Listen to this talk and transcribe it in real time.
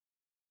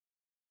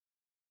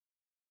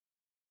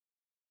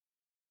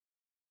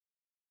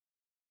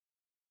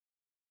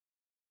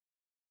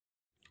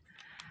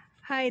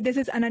Hi, this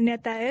is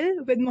Anannya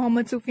Tayal with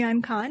Muhammed,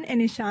 Sufyan Khan and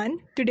Ishaan.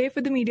 Today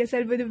for the media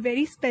cell with a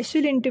very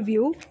special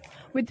interview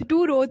with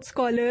two Rhodes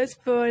Scholars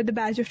for the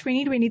batch of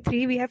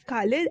 2023. We have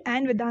Khalid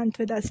and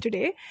Vedanta with us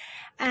today.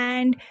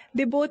 And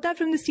they both are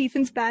from the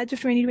Stephen's batch of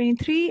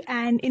 2023.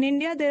 And in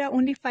India, there are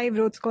only 5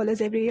 Rhodes Scholars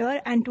every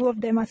year, and 2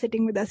 of them are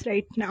sitting with us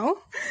right now.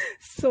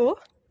 So,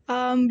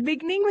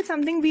 beginning with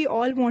something we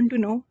all want to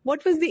know,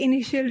 what was the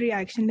initial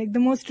reaction, like the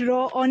most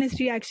raw,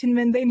 honest reaction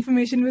when the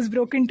information was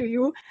broken to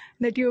you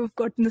that you've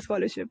gotten the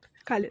scholarship?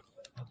 Khalid.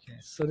 Okay,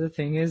 so the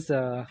thing is,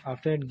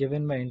 after I'd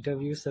given my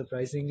interview,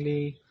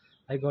 surprisingly,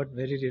 I got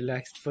very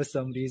relaxed for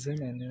some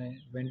reason, and then I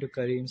went to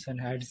Kareem's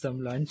and had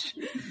some lunch.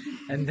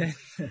 And then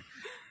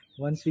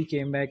once we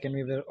came back and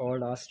we were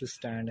all asked to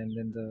stand, and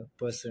then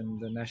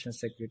the National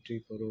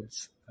Secretary for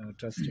Rhodes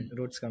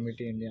Rhodes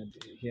Committee India,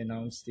 he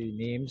announced the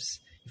names.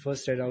 He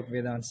first read out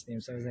Vedant's name,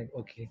 so I was like,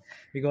 okay,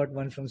 we got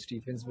one from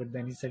Stephen's, but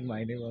then he said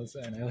my name also,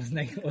 and I was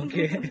like,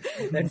 okay,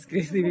 that's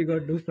crazy, we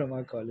got 2 from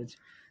our college.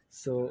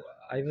 So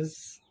I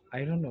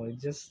don't know, it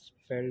just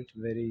felt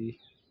very,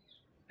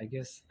 I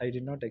guess I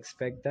did not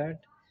expect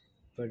that,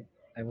 but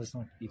I was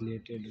not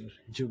elated or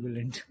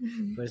jubilant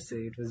per se.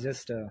 It was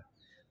just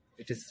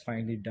it is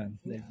finally done,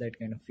 that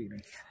kind of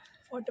feeling.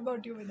 What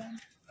about you,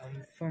 Vedant?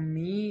 For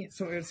me,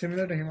 so it's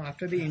similar to him.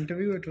 After the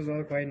interview, it was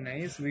all quite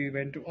nice.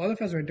 All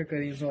of us went to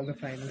Kareem's, all the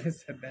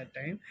finalists at that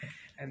time.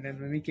 And then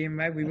when we came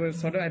back, we were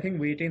sort of, I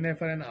think, waiting there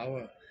for an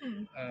hour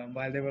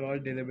while they were all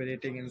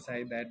deliberating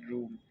inside that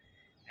room.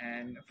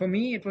 And for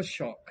me, it was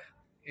shock.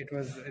 It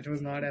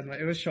was not as much.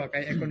 It was shock.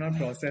 I could not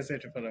process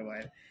it for a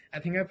while. I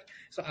think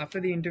so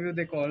after the interview,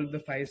 they called the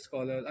 5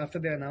 scholars. After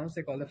they announced,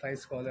 they called the 5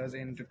 scholars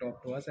in to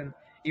talk to us. And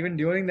even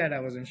during that,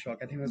 I was in shock.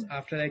 I think it was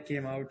after I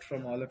came out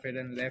from all of it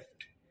and left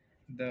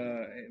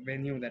the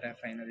venue that I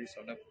finally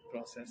sort of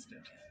processed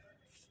it.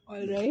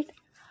 All right.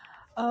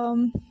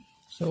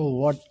 So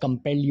what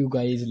compelled you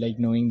guys, like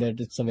knowing that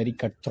it's a very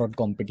cutthroat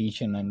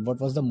competition, and what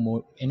was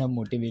the inner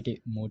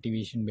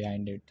motivation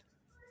behind it?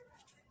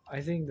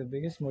 I think the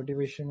biggest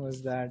motivation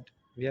was that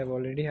we have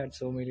already had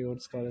so many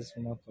Rhodes Scholars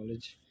from our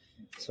college.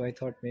 So I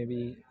thought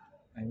maybe,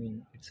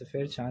 it's a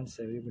fair chance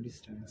everybody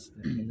stands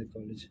in the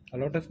college. A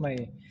lot of my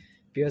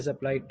peers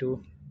applied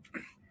too.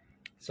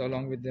 So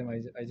along with them,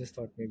 I just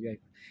thought maybe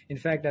in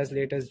fact, as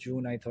late as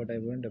June, I thought I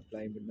wouldn't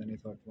apply, but then I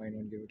thought, why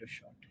not give it a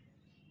shot?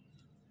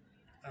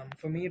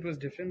 For me, it was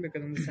different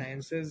because in the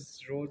sciences,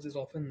 Rhodes is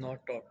often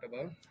not talked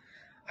about.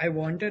 I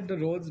wanted the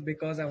Rhodes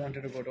because I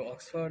wanted to go to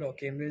Oxford or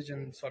Cambridge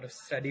and sort of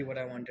study what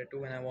I wanted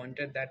to, and I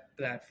wanted that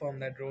platform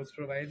that Rhodes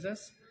provides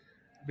us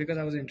because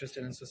I was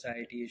interested in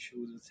society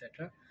issues,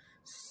 etc.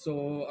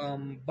 So,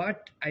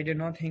 but I did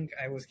not think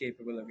I was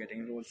capable of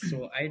getting Rhodes,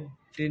 so I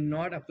did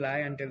not apply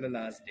until the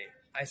last day.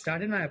 I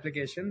started my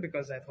application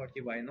because I thought,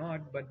 why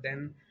not? But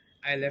then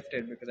I left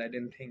it because I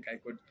didn't think I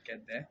could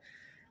get there.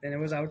 Then it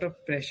was out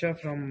of pressure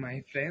from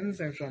my friends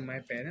and from my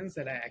parents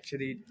that I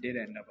actually did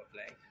end up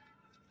applying.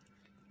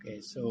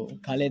 Okay, so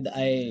Khalid,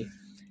 I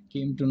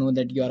came to know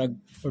that you are a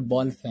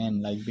football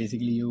fan. Like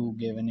basically you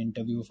gave an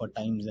interview for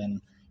Times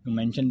and you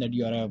mentioned that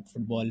you are a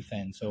football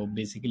fan. So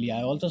basically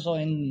I also saw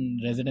in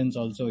residence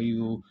also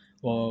you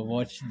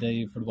watched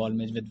the football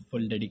match with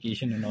full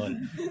dedication and all.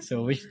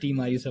 So which team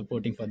are you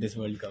supporting for this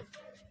World Cup?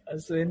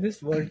 So in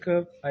this World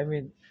Cup,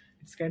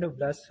 it's kind of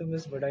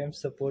blasphemous, but I am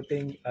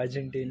supporting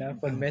Argentina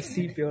for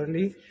Messi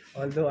purely.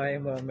 Although I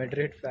am a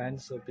Madrid fan,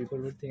 so people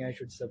would think I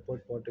should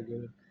support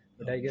Portugal.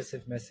 But I guess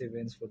if Messi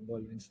wins,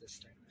 football wins this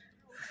time.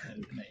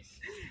 Nice.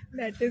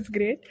 That is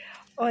great.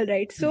 All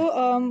right.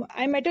 So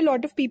I met a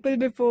lot of people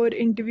before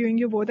interviewing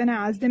you both, and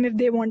I asked them if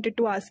they wanted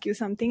to ask you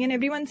something. And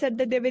everyone said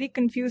that they're very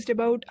confused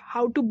about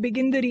how to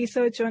begin the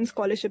research on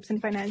scholarships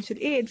and financial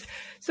aids.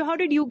 So how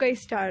did you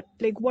guys start?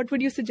 Like, what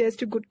would you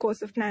suggest a good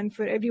course of plan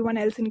for everyone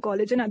else in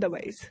college and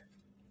otherwise?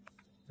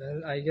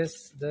 Well, I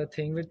guess the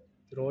thing with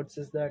Rhodes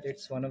is that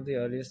it's one of the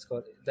earliest.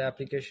 The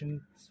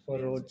application for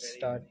Rhodes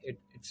it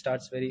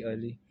starts very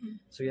early,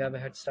 so you have a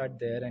head start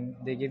there, and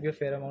they give you a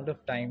fair amount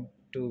of time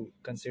to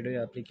consider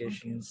your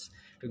applications,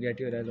 to get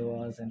your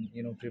LORs, and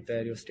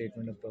prepare your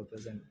statement of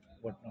purpose and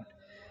whatnot.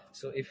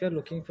 So if you're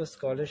looking for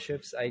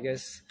scholarships, I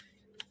guess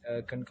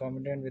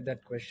concomitant with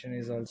that question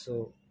is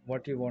also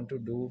what you want to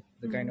do,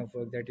 the kind of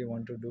work that you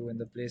want to do, and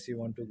the place you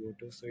want to go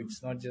to. So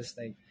it's not just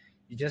like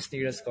you just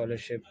need a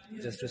scholarship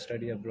just to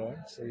study abroad.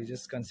 So you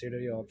just consider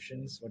your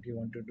options, what you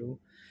want to do,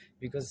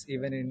 because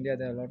even in India,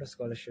 there are a lot of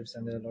scholarships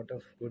and there are a lot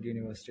of good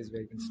universities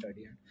where you can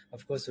study. And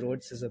of course,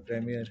 Rhodes is a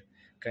premier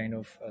kind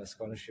of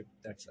scholarship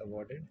that's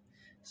awarded.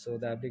 So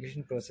the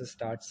application process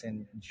starts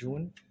in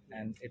June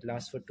and it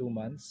lasts for 2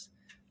 months.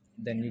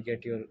 Then you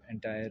get your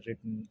entire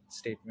written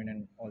statement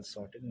and all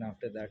sorted. And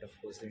after that, of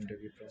course, the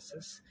interview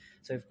process.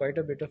 So you have quite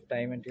a bit of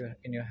time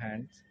in your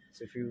hands.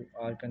 So if you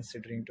are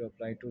considering to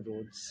apply to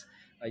Rhodes,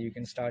 you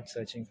can start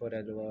searching for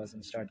LORs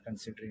and start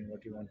considering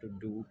what you want to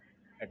do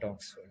at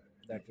Oxford.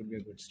 That would be a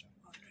good start.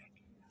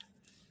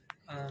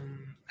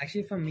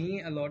 Actually, for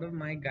me, a lot of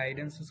my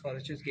guidance and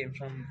scholarships came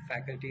from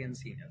faculty and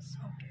seniors.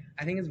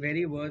 I think it's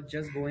very worth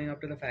just going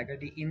up to the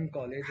faculty in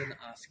college and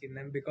asking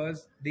them,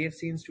 because they've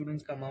seen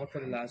students come out for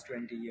the last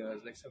 20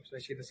 years, like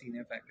especially the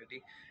senior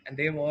faculty, and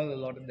a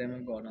lot of them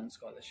have gone on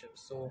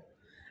scholarships. So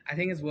I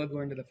think it's worth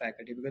going to the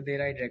faculty because they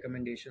write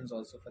recommendations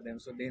also for them,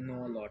 so they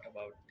know a lot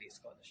about these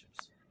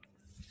scholarships.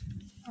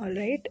 All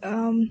right.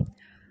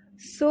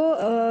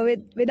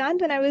 With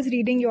Vedant, when I was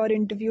reading your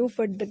interview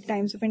for the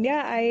Times of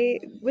India, I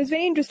was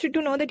very interested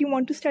to know that you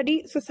want to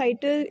study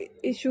societal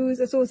issues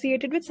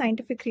associated with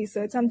scientific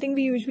research, something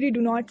we usually do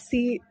not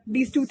see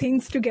these two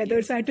things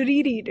together. So I had to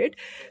reread it.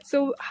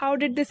 So how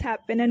did this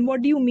happen, and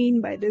what do you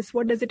mean by this?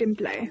 What does it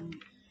imply?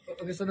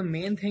 Okay, so the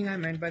main thing I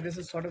meant by this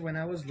is sort of when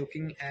I was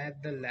looking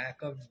at the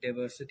lack of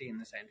diversity in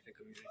the scientific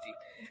community,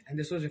 and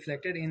this was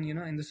reflected in,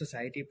 in the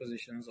society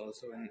positions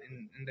also in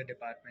the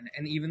department,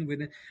 and even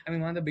within, I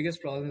mean, one of the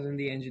biggest problems in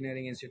the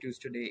engineering institutes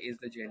today is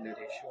the gender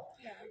ratio.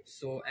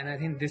 So, and I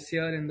think this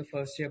year in the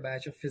first year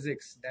batch of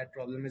physics, that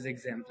problem is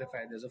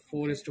exemplified. There's a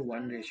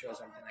 4:1 ratio or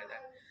something like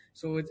that.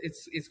 So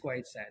it's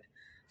quite sad.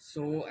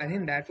 So I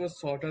think that was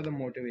sort of the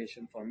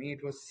motivation for me.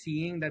 It was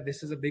seeing that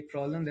this is a big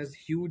problem. There's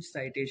huge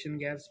citation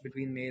gaps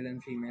between male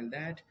and female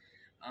that.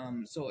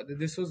 So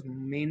this was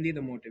mainly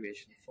the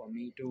motivation for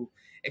me to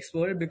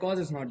explore it, because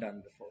it's not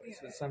done before.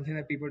 So it's something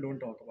that people don't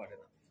talk about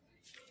enough.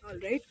 All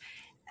right.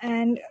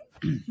 And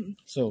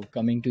So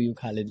coming to you,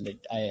 Khalid,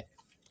 like I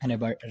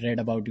read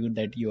about you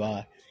that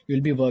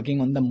you'll be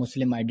working on the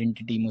Muslim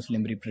identity,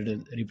 Muslim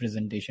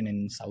representation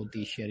in South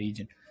Asia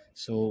region.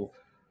 So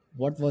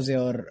what was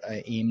your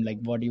aim? Like,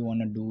 what do you want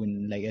to do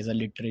in, like, as a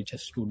literature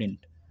student,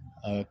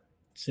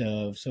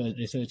 so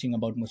researching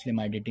about Muslim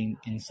identity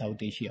in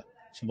South Asia?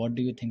 So what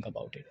do you think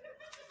about it?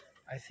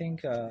 I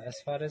think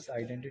as far as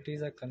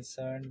identities are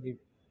concerned,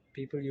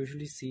 people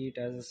usually see it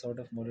as a sort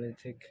of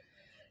monolithic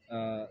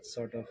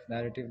sort of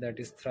narrative that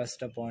is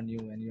thrust upon you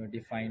and you're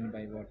defined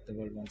by what the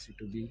world wants you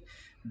to be.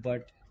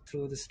 But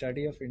through the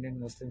study of Indian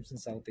Muslims in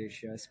South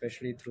Asia,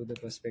 especially through the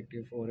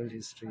perspective of oral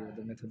history or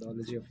the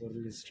methodology of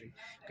oral history,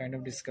 kind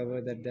of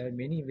discover that there are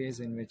many ways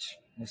in which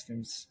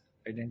Muslims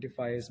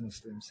identify as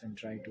Muslims and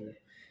try to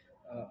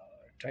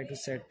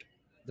set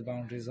the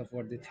boundaries of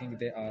what they think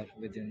they are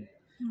within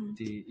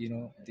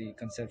the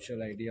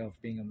conceptual idea of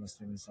being a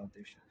Muslim in South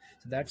Asia.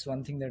 So that's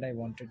one thing that I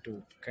wanted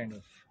to kind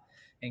of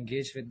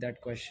engage with that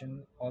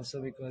question,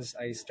 also because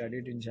I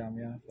studied in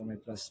Jamia for my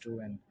 +2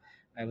 and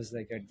I was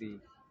like at the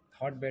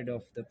hotbed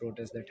of the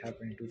protest that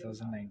happened in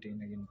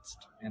 2019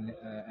 against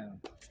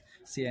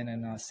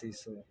CNNRC.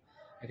 So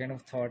I kind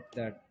of thought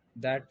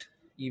that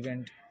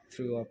event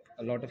threw up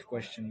a lot of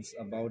questions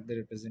about the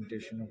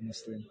representation of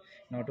Muslim,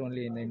 not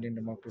only in the Indian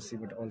democracy,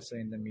 but also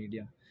in the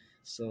media.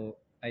 So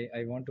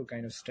I want to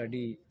kind of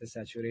study the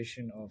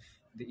saturation of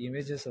the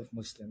images of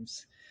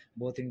Muslims,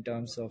 both in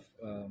terms of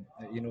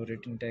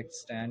written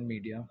text and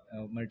media,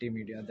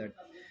 multimedia that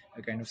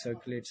kind of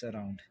circulates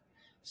around.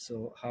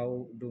 So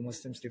how do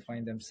Muslims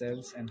define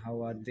themselves, and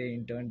how are they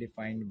in turn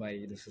defined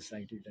by the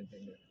society that they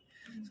live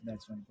in? So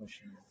that's one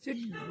question. So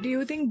do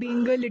you think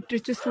being a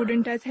literature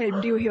student has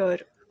helped you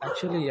here?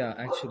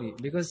 Actually,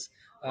 because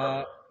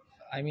I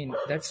mean,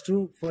 that's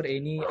true for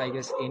any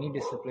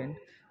discipline,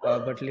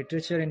 but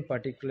literature in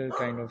particular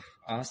kind of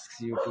asks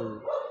you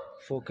to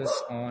focus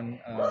on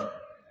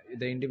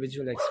the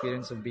individual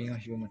experience of being a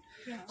human.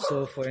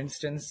 So for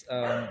instance,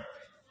 an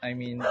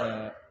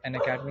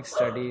academic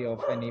study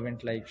of an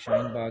event like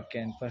Shine Bagh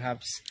can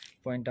perhaps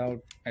point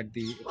out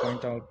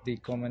the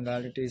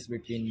commonalities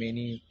between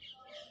many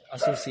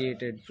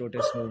associated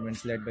protest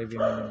movements led by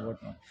women and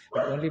whatnot.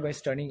 But only by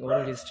studying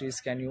oral histories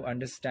can you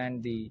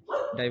understand the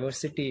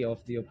diversity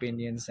of the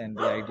opinions and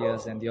the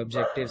ideas and the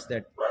objectives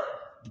that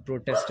the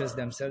protesters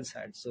themselves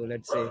had. So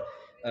let's say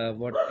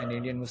what an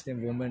Indian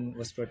Muslim woman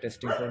was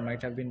protesting for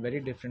might have been very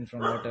different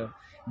from what a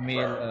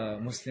male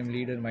Muslim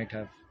leader might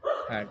have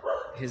had,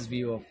 his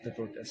view of the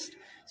protest.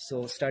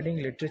 So studying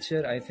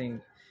literature, I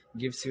think,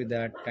 gives you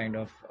that kind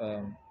of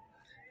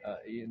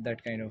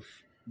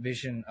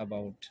vision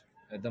about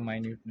the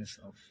minuteness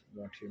of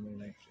what human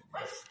life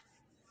is.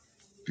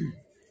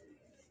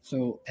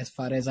 So as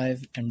far as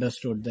I've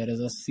understood, there is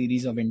a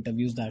series of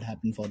interviews that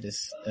happen for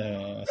this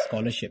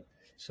scholarship.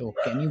 So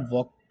can you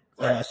walk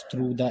us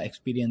through the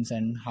experience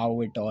and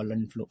how it all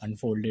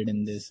unfolded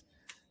in this,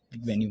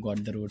 like when you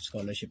got the Rhodes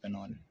Scholarship and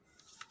all?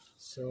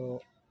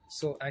 So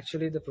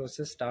actually the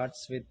process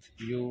starts with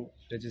you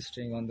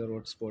registering on the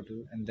Rhodes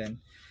portal, and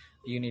then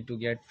you need to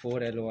get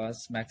 4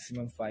 LORs,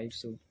 maximum 5.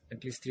 So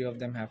at least 3 of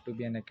them have to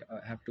be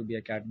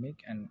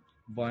academic, and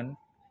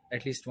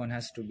at least one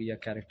has to be a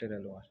character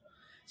LOR.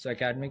 So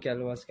academic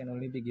LORs can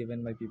only be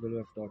given by people who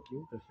have taught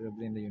you,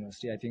 preferably in the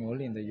university. I think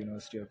only in the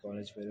university or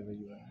college, wherever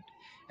you are at.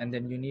 And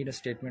then you need a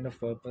statement of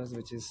purpose,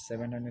 which is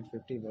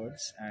 750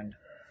 words, and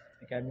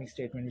academic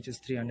statement, which is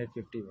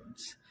 350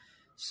 words.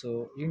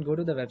 So you can go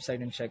to the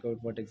website and check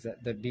out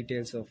the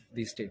details of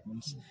these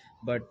statements.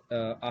 But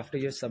after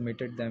you've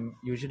submitted them,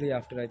 usually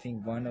after I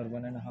think 1 or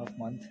 1.5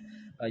 months,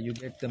 you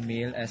get the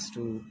mail as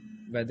to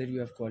whether you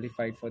have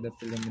qualified for the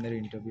preliminary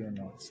interview or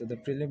not. So the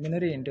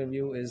preliminary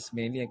interview is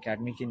mainly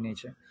academic in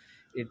nature.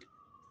 It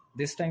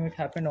this time it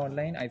happened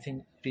online. I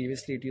think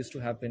previously it used to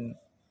happen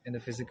in the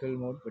physical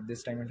mode, but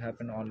this time it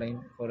happened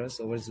online for us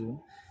over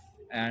Zoom.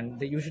 And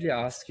they usually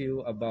ask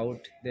you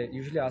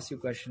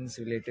questions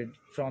related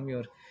from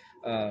your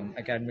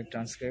academic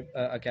transcript,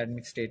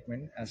 academic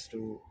statement, as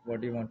to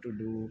what do you want to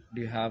do.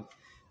 Do you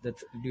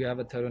have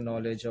a thorough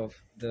knowledge of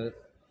the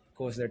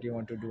course that you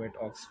want to do at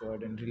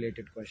Oxford, and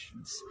related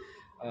questions.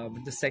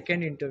 But the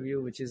second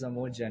interview, which is a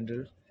more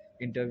general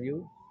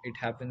interview, it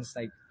happens,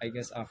 like, I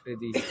guess, after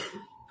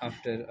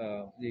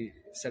the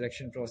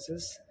selection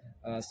process.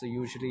 So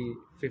usually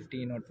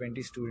 15 or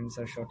 20 students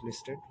are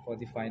shortlisted for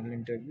the final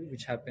interview,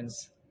 which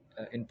happens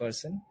in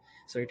person.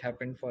 So it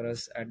happened for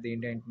us at the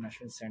India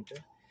International Center.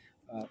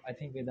 I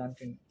think Vedant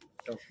can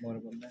talk more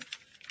about that.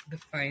 The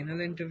final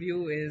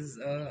interview is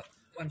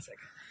 1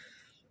 second.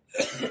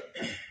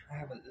 I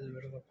have a little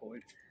bit of a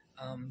cold.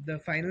 The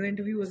final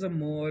interview was a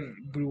more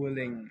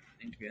grueling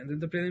interview, and then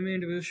the preliminary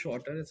interview is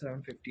shorter. It's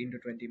around 15 to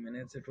 20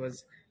 minutes. It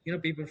was,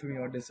 people from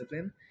your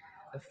discipline.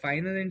 The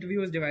final interview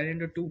was divided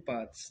into 2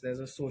 parts. There's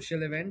a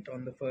social event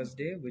on the first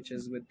day, which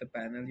is with the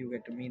panel. You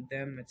get to meet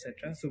them,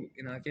 etc. So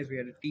in our case, we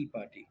had a tea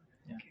party.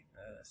 Yeah.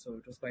 So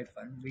it was quite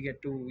fun. We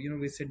get to,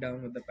 we sit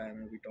down with the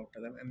panel, we talk to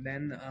them, and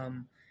then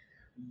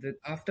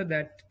after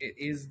that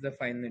is the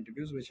final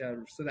interviews, which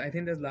are, so I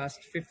think there's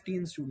last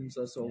 15 students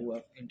or so who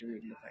are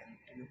interviewed in the final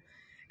interview.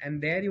 And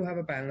there you have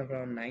a panel of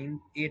around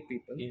 8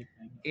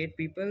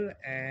 people,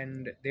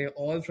 and they're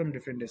all from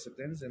different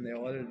disciplines, and they're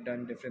all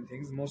done different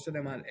things. Most of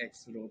them are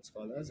ex-Rhodes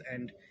Scholars,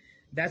 and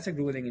that's a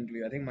grueling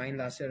interview. I think mine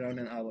lasted around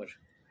an hour.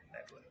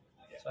 That one.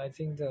 Yeah. So I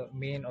think the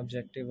main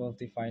objective of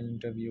the final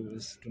interview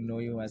is to know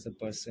you as a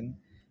person,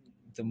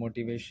 the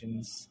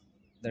motivations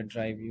that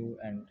drive you,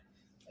 and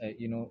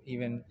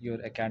even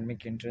your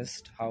academic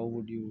interest. How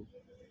would you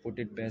put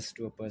it best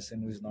to a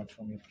person who is not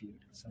from your field?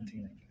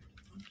 Something like that.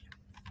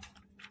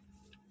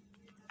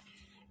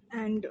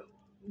 And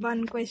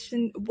one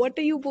question, what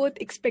are you both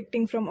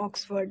expecting from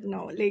Oxford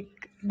now?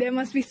 Like, there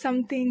must be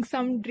something,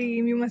 some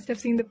dream. You must have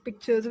seen the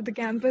pictures of the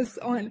campus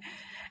on.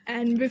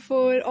 And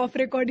before, off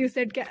record, you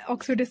said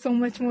Oxford is so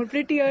much more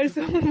prettier.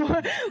 So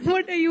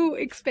what are you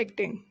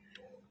expecting?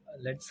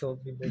 Let's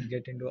hope we both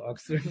get into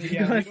Oxford.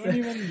 Yeah, we don't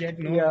even yet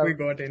know if we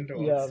got into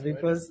Oxford. Yeah,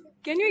 because...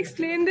 Can you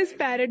explain this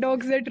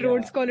paradox that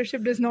Rhodes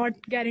Scholarship does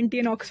not guarantee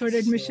an Oxford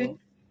admission?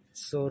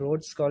 So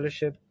Rhodes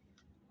Scholarship...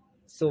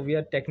 So we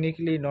are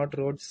technically not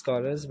Rhodes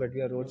Scholars, but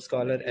we are Rhodes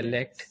Scholar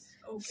elect.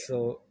 Okay.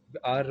 So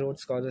our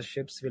Rhodes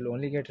Scholarships will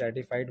only get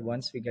ratified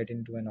once we get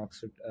into an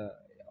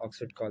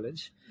Oxford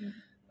college.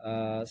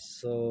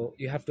 So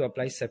you have to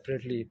apply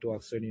separately to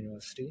Oxford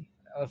University.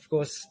 Of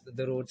course,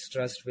 the Rhodes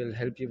Trust will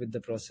help you with the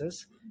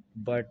process,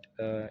 but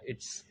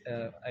it's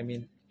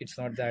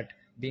not that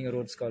being a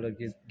Rhodes Scholar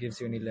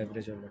gives you any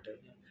leverage or whatever.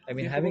 I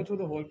mean, you have to go through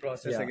the whole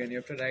process again. You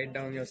have to write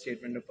down your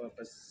statement of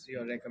purpose,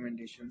 your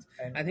recommendations.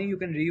 And I think you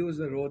can reuse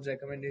the Rhodes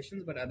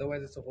recommendations, but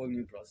otherwise it's a whole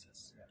new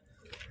process.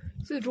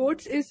 So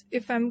Rhodes is,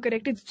 if I'm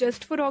correct, it's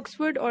just for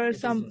Oxford or It's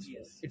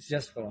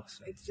just for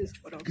Oxford. It's just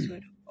for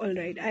Oxford. All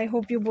right. I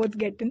hope you both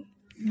get in.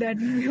 That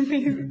would be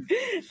amazing.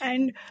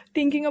 And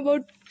thinking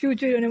about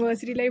future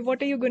university life,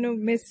 what are you going to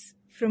miss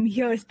from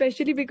here?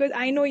 Especially because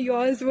I know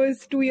yours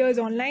was 2 years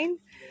online.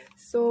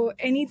 So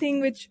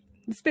anything which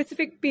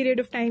specific period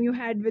of time you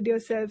had with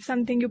yourself,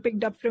 something you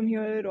picked up from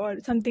here, or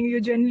something you're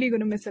generally going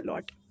to miss a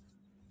lot?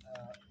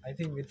 I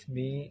think with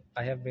me,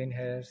 I have been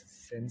here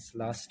since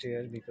last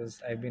year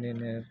because I've been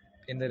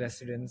in the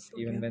residence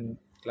even when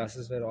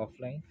classes were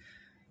offline.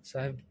 So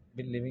I've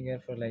been living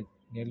here for like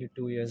nearly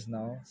 2 years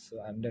now.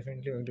 So I'm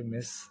definitely going to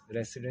miss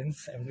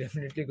residence. I'm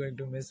definitely going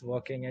to miss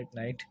walking at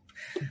night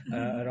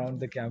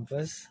around the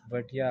campus.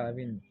 But yeah, I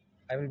mean,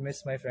 I will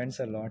miss my friends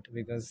a lot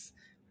because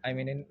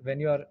when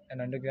you are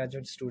an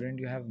undergraduate student,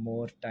 you have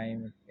more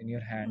time in your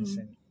hands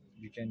and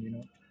you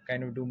can,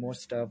 kind of do more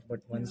stuff. But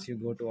once you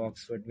go to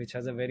Oxford, which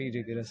has a very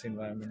rigorous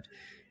environment,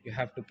 you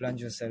have to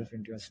plunge yourself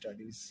into your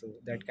studies. So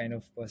that kind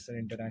of personal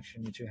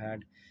interaction which you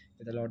had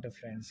with a lot of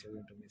friends, you're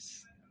going to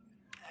miss.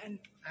 And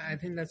I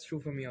think that's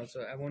true for me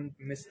also. I won't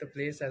miss the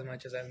place as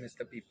much as I'll miss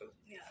the people.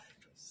 Yeah.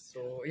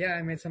 So yeah,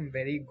 I met some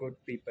very good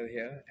people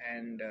here,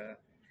 and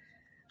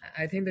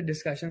I think the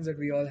discussions that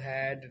we all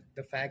had,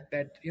 the fact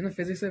that,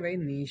 physics is a very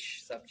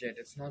niche subject.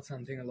 It's not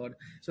something a lot.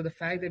 So the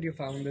fact that you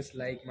found this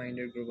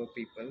like-minded group of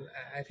people,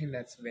 I think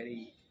that's a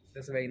very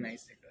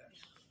nice thing to have.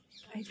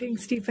 I think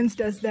Stephens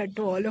does that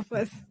to all of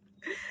us.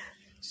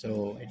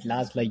 So at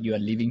last, like, you are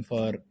leaving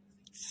for,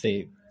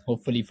 say,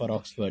 hopefully for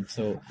Oxford.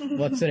 So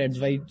what's your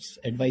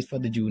advice for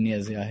the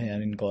juniors here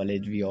in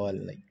college? We all,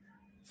 like,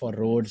 for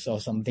Rhodes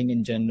or something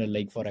in general,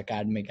 like for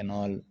academic and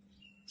all.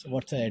 So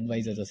what's the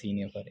advice as a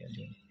senior for your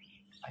junior?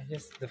 I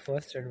guess the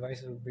first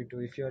advice would be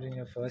if you're in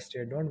your first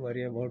year, don't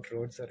worry about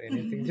Rhodes or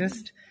anything.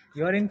 Just,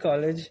 you're in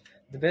college.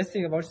 The best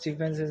thing about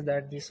Stephens is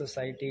that the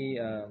society,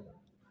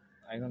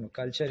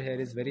 culture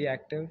here is very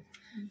active.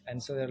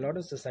 And so there are a lot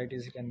of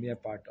societies you can be a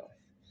part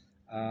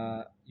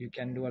of. You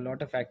can do a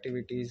lot of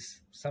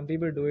activities. Some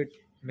people do it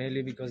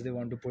mainly because they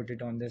want to put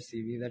it on their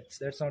CV.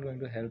 That's not going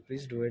to help.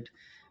 Please do it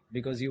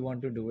because you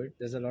want to do it.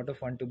 There's a lot of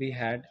fun to be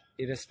had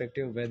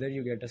irrespective of whether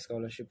you get a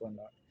scholarship or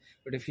not.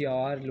 But if you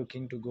are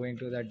looking to go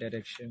into that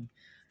direction,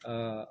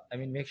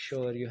 make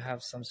sure you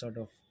have some sort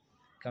of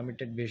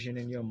committed vision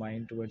in your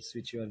mind towards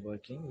which you are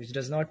working, which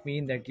does not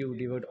mean that you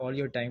devote all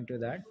your time to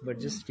that, but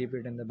just keep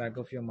it in the back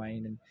of your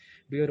mind and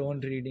do your own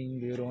reading,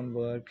 do your own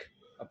work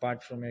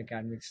apart from your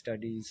academic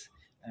studies.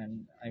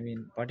 And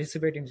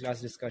participate in class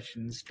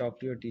discussions, talk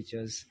to your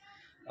teachers,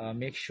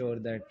 make sure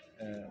that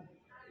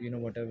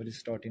whatever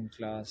is taught in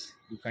class,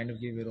 you kind of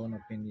give your own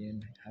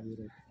opinion, have your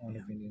own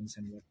opinions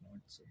and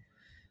whatnot. So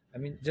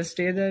just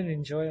stay there and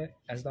enjoy.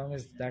 As long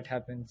as that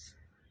happens,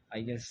 I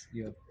guess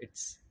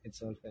it's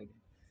all fair.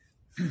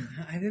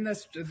 I think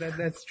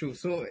that's true.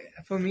 So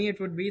for me, it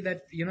would be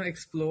that,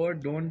 explore,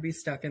 don't be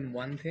stuck in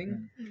one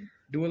thing,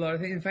 do a lot of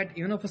things. In fact,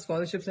 for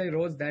scholarships like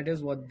Rhodes,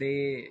 that's what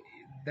they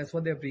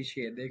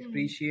appreciate. They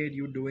appreciate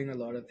you doing a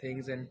lot of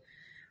things and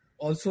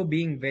also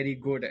being very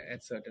good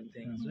at certain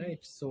things, right?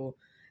 So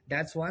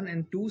that's one.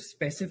 And two,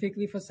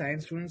 specifically for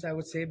science students, I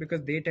would say,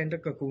 because they tend to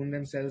cocoon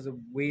themselves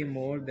way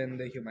more than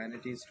the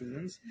humanities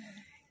students,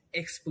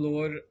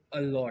 explore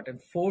a lot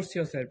and force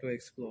yourself to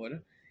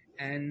explore.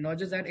 And not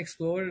just that,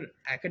 explore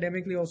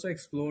academically, also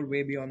explore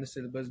way beyond the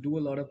syllabus. Do a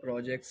lot of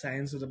projects.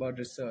 Science is about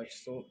research.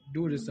 So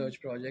do research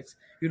projects.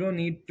 You don't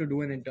need to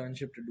do an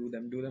internship to do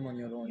them. Do them on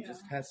your own.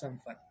 Just have some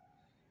fun.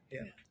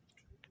 Yeah.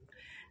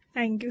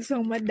 Thank you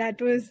so much.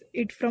 That was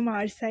it from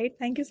our side.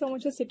 Thank you so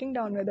much for sitting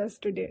down with us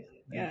today.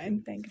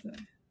 And thank you so much.